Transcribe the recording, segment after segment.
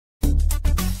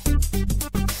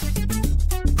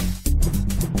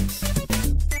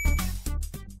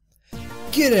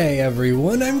G'day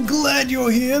everyone, I'm glad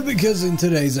you're here because in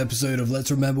today's episode of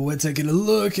Let's Remember we're taking a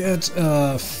look at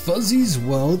Fuzzy's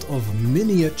World of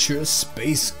Miniature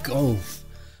Space Golf.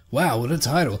 Wow, what a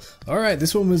title. Alright,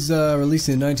 this one was released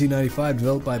in 1995,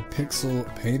 developed by Pixel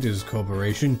Painters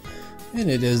Corporation, and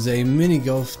it is a mini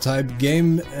golf type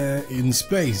game in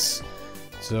space.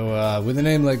 So with a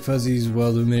name like Fuzzy's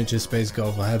World of Miniature Space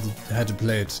Golf, I had to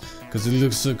play it because it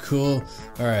looks so cool.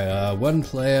 Alright, one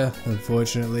player,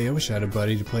 unfortunately. I wish I had a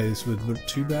buddy to play this with, but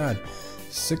too bad.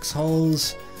 6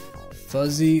 holes,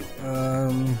 Fuzzy,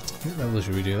 what level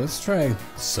should we do? Let's try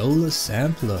Solar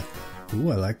Sampler.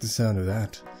 Ooh, I like the sound of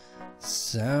that.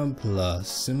 Sampler,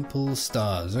 Simple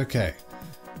Stars, okay.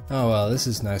 Oh well, this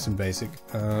is nice and basic.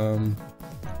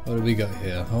 What do we got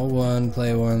here? Hole 1,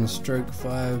 player 1, stroke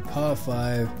 5, par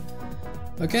 5.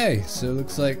 Okay, so it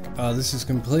looks like, oh, this is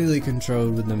completely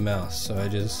controlled with the mouse. So I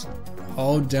just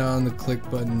hold down the click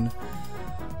button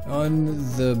on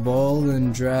the ball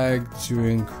and drag to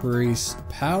increase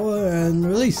power and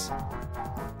release.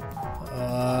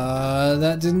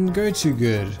 That didn't go too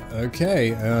good.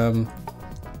 Okay,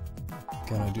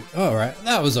 can I do, alright,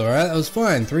 that was alright, that was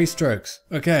fine, 3 strokes.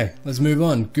 Okay, let's move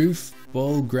on.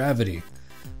 Goofball Gravity.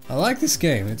 I like this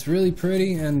game, it's really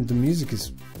pretty and the music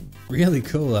is really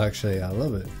cool actually, I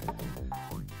love it.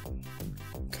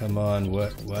 Come on,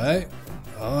 what?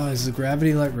 Oh, is the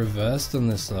gravity like reversed on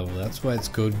this level? That's why it's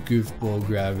called Goofball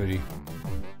Gravity.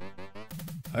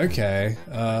 Okay,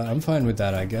 I'm fine with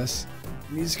that I guess.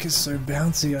 Music is so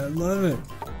bouncy, I love it.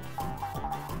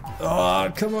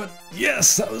 Oh, come on,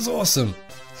 yes, that was awesome.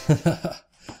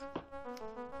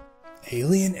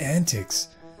 Alien Antics.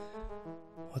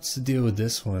 What's the deal with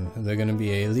this one? Are there gonna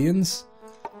be aliens?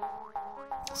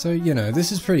 So, you know,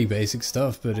 this is pretty basic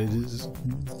stuff, but it is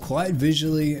quite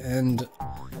visually and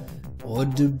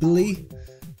audibly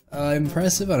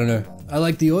impressive. I don't know. I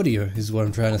like the audio, is what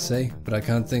I'm trying to say, but I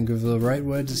can't think of the right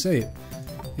word to say it.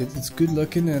 It's good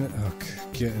looking and... oh,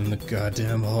 get in the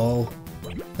goddamn hole.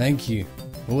 Thank you.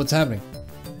 Well, what's happening?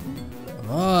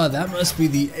 Ah, that must be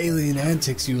the alien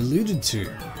antics you alluded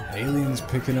to. Aliens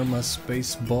picking up my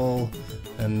space ball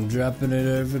and dropping it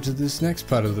over to this next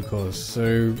part of the course.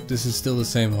 So this is still the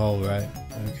same hole, right?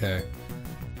 Okay.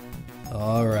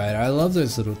 Alright, I love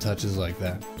those little touches like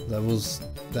that. Levels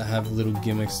that have little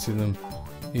gimmicks to them,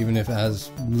 even if it has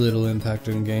little impact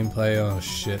on gameplay. Oh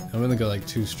shit, I've only got like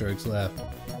 2 strokes left.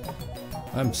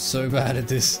 I'm so bad at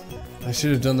this. I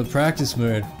should have done the practice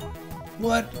mode.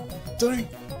 What? Don't...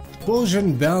 ball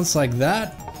shouldn't bounce like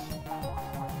that.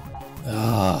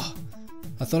 Ah.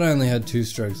 I thought I only had 2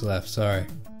 strokes left, sorry.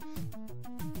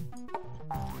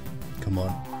 Come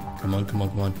on. Come on, come on,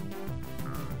 come on.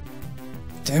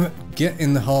 Damn it, get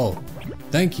in the hole.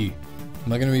 Thank you.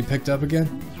 Am I gonna be picked up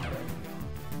again?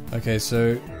 Okay,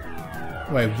 so...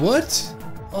 wait, what?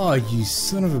 Oh, you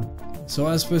son of a... so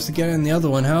I was supposed to get in the other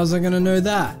one, how was I gonna know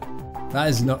that? That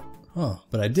is not... oh,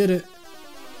 but I did it.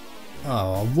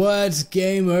 Oh, what?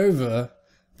 Game over?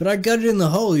 But I got it in the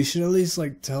hole, you should at least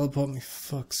like teleport me,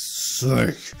 fuck's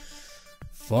sake.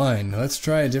 Fine, let's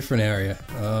try a different area.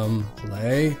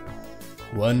 Play.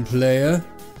 1 player.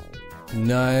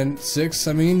 9, 6,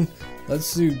 I mean,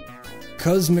 let's do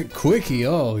Cosmic Quickie,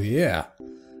 oh yeah.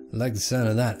 I like the sound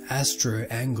of that. Astro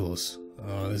Angles.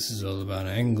 Oh, this is all about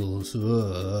angles.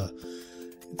 Ugh.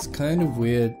 It's kind of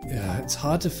weird, it's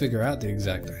hard to figure out the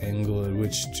exact angle at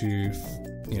which to,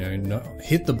 you know, not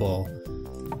hit the ball.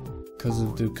 Because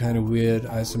of the kind of weird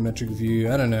isometric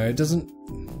view. I don't know, it doesn't...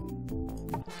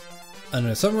 I don't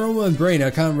know, something wrong with my brain,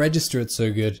 I can't register it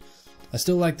so good. I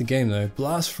still like the game though.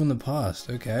 Blast from the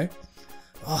past, okay.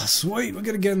 Oh sweet, we're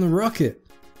gonna get in the rocket.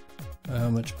 How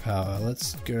much power?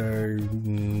 Let's go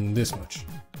this much.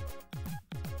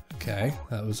 Okay,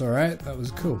 that was alright, that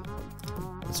was cool.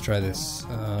 Let's try this.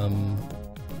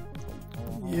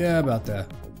 Yeah, about there.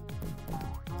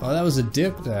 Oh, that was a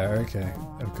dip there, okay,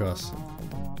 of course.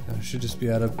 I should just be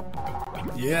able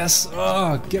to... yes!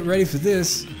 Oh, get ready for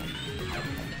this!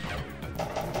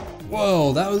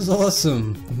 Whoa, that was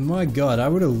awesome! My god, I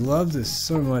would have loved this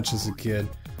so much as a kid.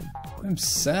 I'm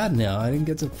sad now, I didn't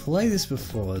get to play this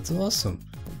before, it's awesome.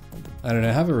 I don't know,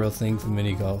 I have a real thing for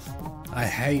mini golf. I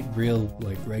hate real,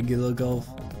 like, regular golf.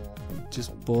 It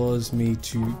just bores me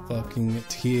to fucking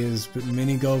tears, but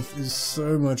mini golf is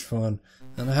so much fun.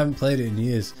 And I haven't played it in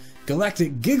years.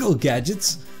 Galactic Giggle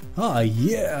Gadgets! Oh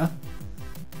yeah!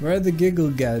 Where are the Giggle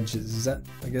Gadgets? Is that...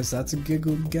 I guess that's a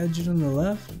Giggle Gadget on the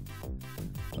left?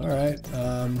 Alright,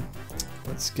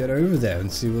 let's get over there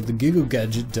and see what the Giggle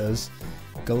Gadget does.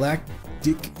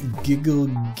 Galactic Giggle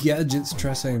Gadgets.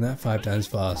 Try saying that 5 times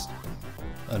fast.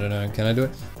 I don't know, can I do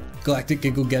it? Galactic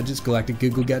Giggle Gadgets, Galactic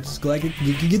Giggle Gadgets, Galactic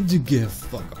Giggle.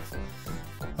 Fuck off.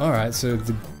 Alright, so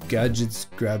the gadgets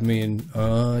grabbed me and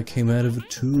I came out of a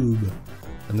tube.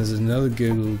 And there's another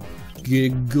Giggle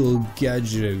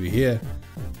Gadget over here.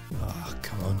 Oh,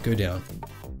 come on, go down.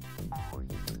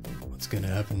 What's gonna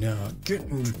happen now?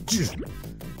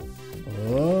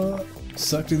 Oh,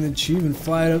 sucked in the tube and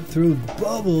fired up through a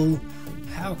bubble.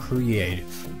 How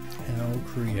creative. How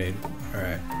creative.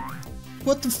 Alright.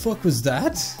 What the fuck was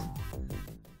that?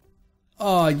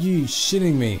 Oh, you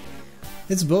shitting me.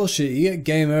 It's bullshit. You get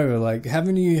game over. Like,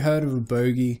 haven't you heard of a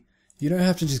bogey? You don't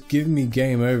have to just give me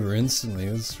game over instantly.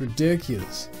 It's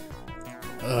ridiculous.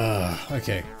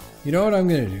 Okay. You know what I'm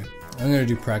gonna do? I'm gonna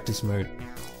do practice mode.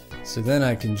 So then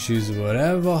I can choose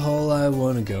whatever hole I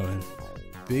want to go in.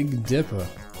 Big Dipper.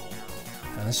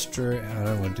 Astro. I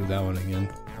don't want to do that one again.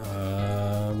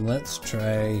 Let's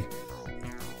try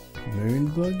Moon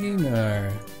Buggy?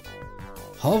 No.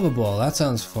 Hoverball, that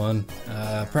sounds fun.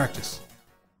 Practice.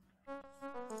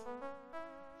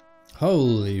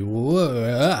 Holy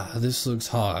whoa, this looks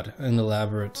hard and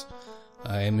elaborate.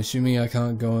 I am assuming I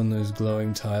can't go on those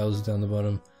glowing tiles down the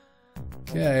bottom.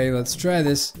 Okay, let's try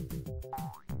this.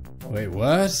 Wait,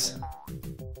 what?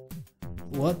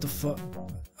 What the fuck?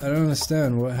 I don't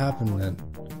understand what happened then.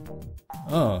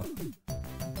 Oh.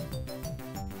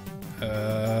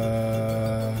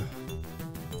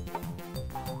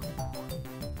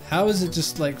 How is it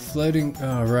just like floating?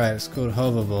 Oh right, it's called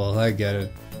hoverball, I get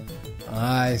it.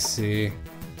 I see.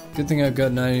 Good thing I've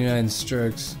got 99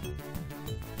 strokes.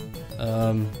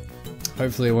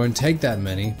 Hopefully it won't take that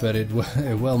many, but it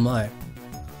well might.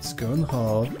 Let's go in the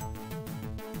hole.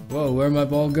 Whoa, where my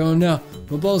ball going now?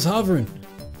 My ball's hovering!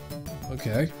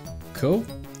 Okay, cool.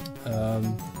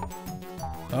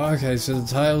 Okay, so the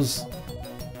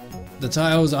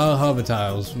tiles are hover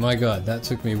tiles. My god, that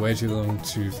took me way too long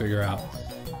to figure out.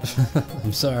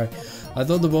 I'm sorry. I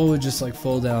thought the ball would just like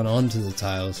fall down onto the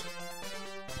tiles.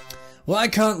 Well, I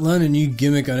can't learn a new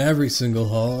gimmick on every single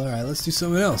hole. Alright, let's do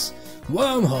something else.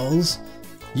 Wormholes!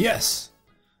 Yes!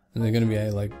 And they're gonna be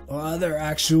like, oh, they're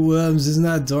actual worms, isn't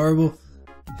that adorable?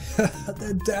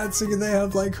 They're dancing and they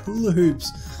have like hula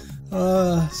hoops.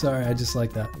 Sorry, I just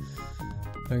like that.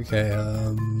 Okay,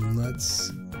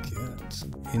 let's get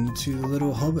into the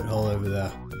little hobbit hole over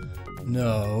there.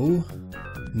 No.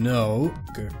 No.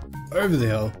 Go over the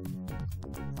hill.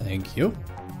 Thank you.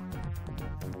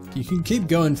 You can keep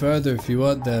going further if you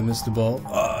want there, Mr. Ball.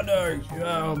 Oh no!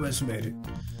 I almost made it.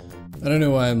 I don't know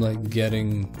why I'm like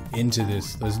getting into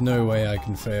this. There's no way I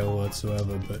can fail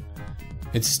whatsoever, but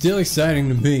it's still exciting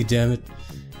to me, damn it.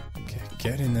 Okay,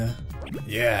 get in there.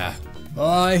 Yeah. Oh,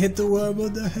 I hit the worm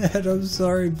on the head. I'm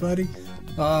sorry, buddy.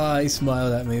 Ah, he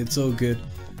smiled at me. It's all good.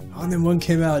 Oh, and then one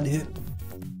came out and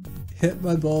hit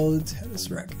my ball with a tennis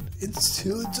racket. It's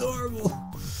too adorable.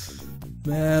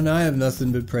 Man, I have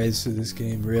nothing but praise for this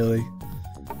game, really.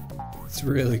 It's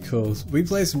really cool. We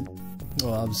play some...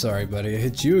 Oh, I'm sorry, buddy. I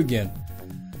hit you again.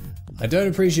 I don't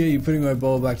appreciate you putting my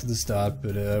ball back to the start,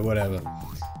 but whatever.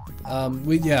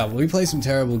 We play some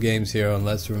terrible games here on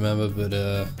Let's Remember, but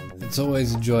it's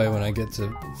always a joy when I get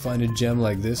to find a gem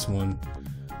like this one.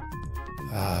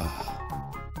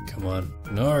 Ah, come on.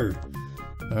 No!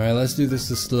 Alright, let's do this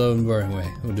the slow and boring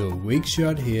way. We'll do a weak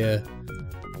shot here,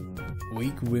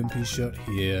 weak wimpy shot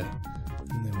here,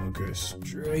 and then we'll go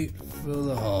straight for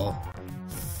the hole.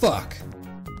 Fuck!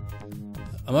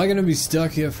 Am I gonna be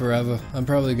stuck here forever? I'm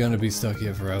probably gonna be stuck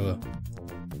here forever.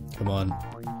 Come on.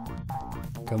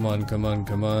 Come on, come on,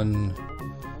 come on.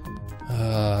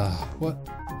 What?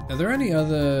 Are there any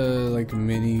other, like,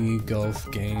 mini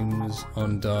golf games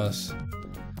on DOS?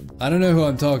 I don't know who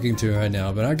I'm talking to right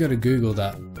now, but I gotta Google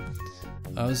that.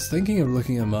 I was thinking of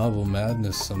looking at Marble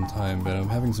Madness sometime, but I'm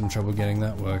having some trouble getting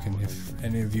that working. If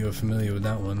any of you are familiar with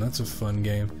that one, that's a fun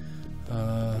game.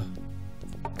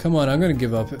 Come on, I'm gonna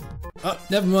give up. Oh,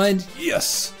 never mind.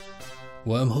 Yes!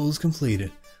 Wormholes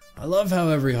completed. I love how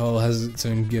every hole has its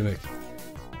own gimmick.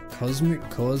 Cosmic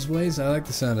Causeways? I like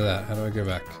the sound of that. How do I go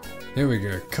back? Here we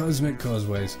go. Cosmic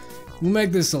Causeways. We'll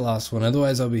make this the last one,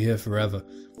 otherwise I'll be here forever.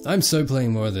 I'm so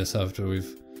playing more of this after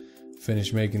we've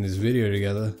finished making this video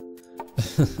together.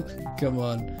 Come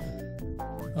on.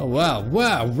 Oh wow,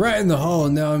 wow, right in the hole,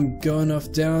 and now I'm going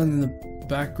off down in the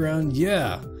background.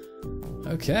 Yeah.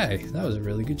 Okay, that was a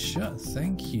really good shot.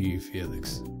 Thank you,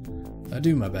 Felix. I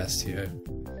do my best here.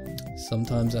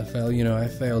 Sometimes I fail, you know, I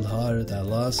failed hard at that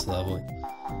last level.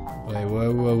 Wait,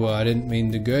 whoa, whoa, whoa, I didn't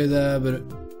mean to go there, but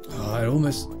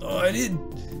I did!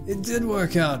 It did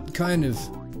work out, kind of.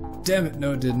 Damn it,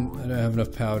 no it didn't. I don't have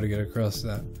enough power to get across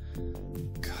that.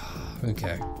 God,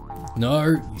 okay.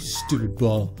 No, you stupid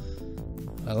ball.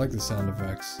 I like the sound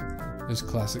effects. Those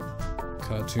classic,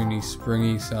 cartoony,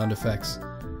 springy sound effects.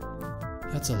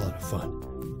 That's a lot of fun.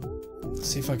 Let's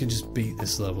see if I can just beat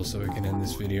this level so we can end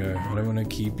this video. I don't want to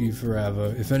keep you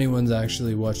forever. If anyone's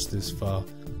actually watched this far.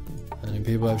 I mean,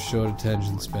 people have short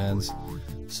attention spans.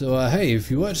 So, hey, if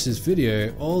you watch this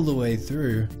video all the way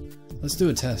through, let's do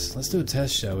a test. Let's do a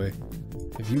test, shall we?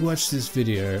 If you watch this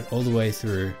video all the way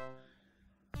through,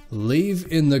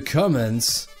 leave in the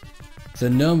comments the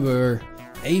number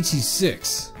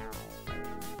 86.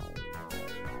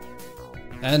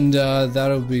 And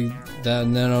that'll be that,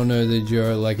 and then I'll know that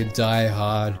you're like a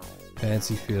die-hard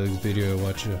FancyFelix video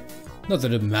watcher. Not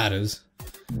that it matters.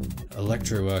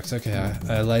 Electro works. Okay,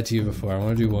 I lied to you before. I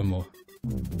want to do one more.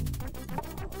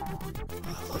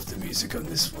 I love the music on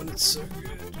this one. It's so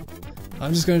good.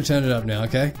 I'm just going to turn it up now,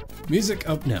 okay? Music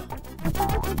up now.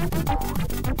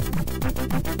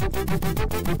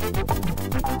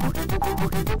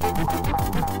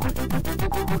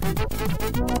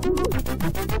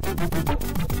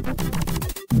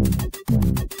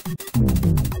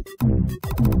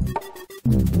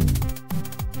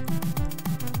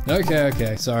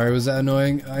 Okay, sorry, was that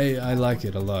annoying? I like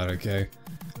it a lot, okay?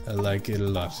 I like it a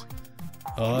lot.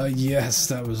 Oh yes,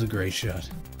 that was a great shot.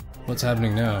 What's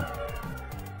happening now?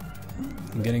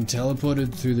 I'm getting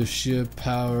teleported through the sheer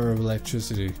power of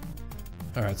electricity.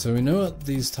 Alright, so we know what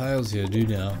these tiles here do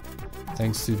now,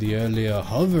 thanks to the earlier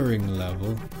hovering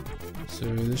level. So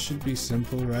this should be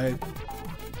simple, right?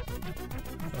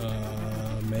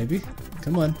 Maybe?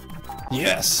 Come on.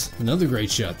 Yes! Another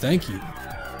great shot, thank you.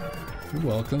 You're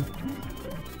welcome.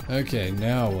 Okay,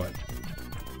 now what?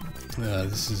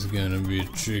 This is gonna be a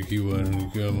tricky one,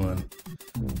 come on.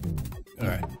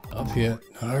 Alright, up here.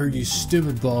 No, you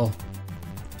stupid ball.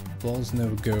 Balls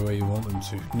never go where you want them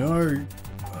to. No!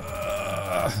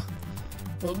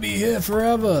 We'll be here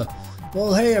forever!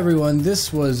 Well, hey everyone,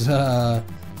 this was,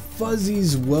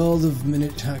 Fuzzy's World of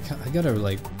I gotta,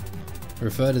 like,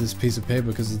 refer to this piece of paper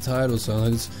because the title's so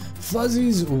long. It's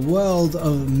Fuzzy's World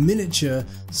of Miniature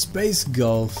Space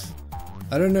Golf.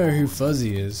 I don't know who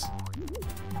Fuzzy is.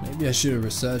 Maybe I should have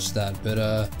researched that, but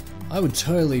I would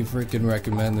totally freaking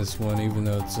recommend this one even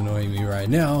though it's annoying me right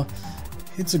now.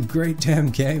 It's a great damn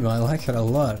game, I like it a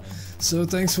lot. So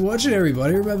thanks for watching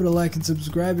everybody, remember to like and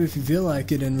subscribe if you feel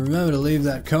like it, and remember to leave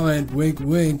that comment, wink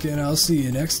wink, and I'll see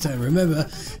you next time. Remember,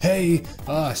 hey,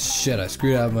 oh shit, I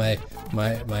screwed out my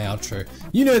outro.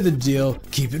 You know the deal,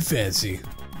 keep it fancy.